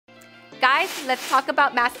Guys, let's talk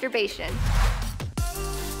about masturbation.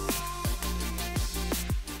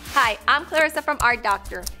 Hi, I'm Clarissa from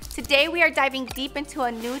OurDoctor. Today we are diving deep into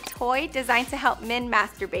a new toy designed to help men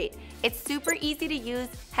masturbate. It's super easy to use,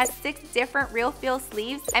 has 6 different real feel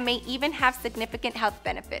sleeves, and may even have significant health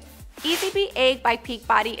benefits. EasyBe Egg by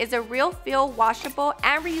Peakbody is a real feel washable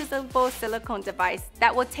and reusable silicone device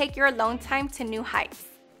that will take your alone time to new heights.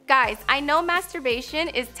 Guys, I know masturbation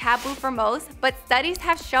is taboo for most, but studies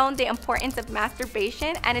have shown the importance of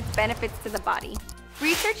masturbation and its benefits to the body.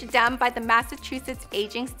 Research done by the Massachusetts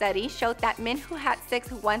Aging Study showed that men who had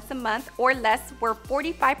sex once a month or less were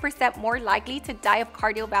 45% more likely to die of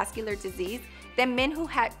cardiovascular disease than men who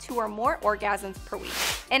had 2 or more orgasms per week.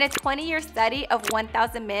 In a 20-year study of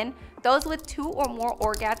 1,000 men, those with 2 or more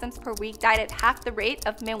orgasms per week died at half the rate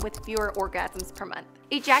of men with fewer orgasms per month.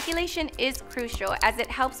 Ejaculation is crucial as it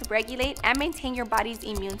helps regulate and maintain your body's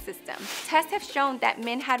immune system. Tests have shown that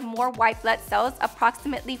men had more white blood cells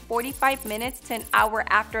approximately 45 minutes to an hour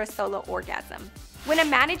after a solo orgasm. When a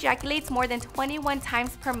man ejaculates more than 21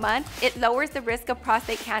 times per month, it lowers the risk of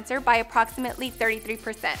prostate cancer by approximately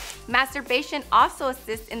 33%. Masturbation also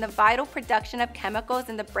assists in the vital production of chemicals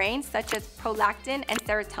in the brain such as prolactin and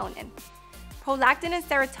serotonin. Prolactin and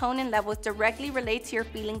serotonin levels directly relate to your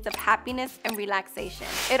feelings of happiness and relaxation.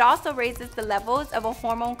 It also raises the levels of a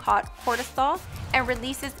hormone called cortisol and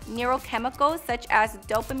releases neurochemicals such as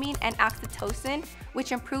dopamine and oxytocin,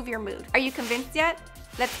 which improve your mood. Are you convinced yet?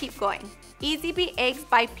 Let's keep going. EasyBe Eggs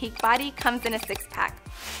by Peakbody comes in a 6-pack.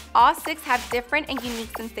 All 6 have different and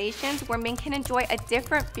unique sensations where men can enjoy a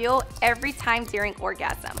different feel every time during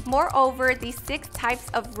orgasm. Moreover, these 6 types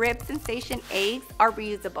of rib sensation eggs are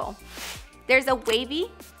reusable. There's a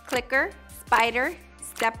wavy, clicker, spider,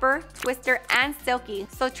 stepper, twister, and silky,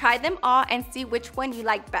 so try them all and see which one you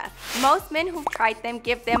like best. Most men who've tried them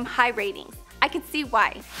give them high ratings. I can see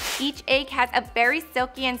why. Each egg has a very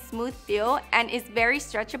silky and smooth feel and is very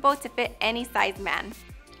stretchable to fit any size man.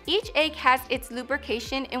 Each egg has its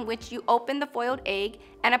lubrication in which you open the foiled egg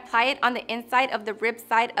and apply it on the inside of the rib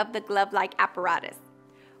side of the glove-like apparatus.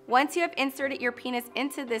 Once you have inserted your penis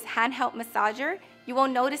into this handheld massager, you will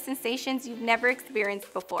notice sensations you've never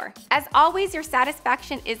experienced before. As always, your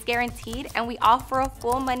satisfaction is guaranteed, and we offer a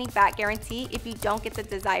full money-back guarantee if you don't get the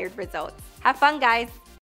desired results. Have fun, guys!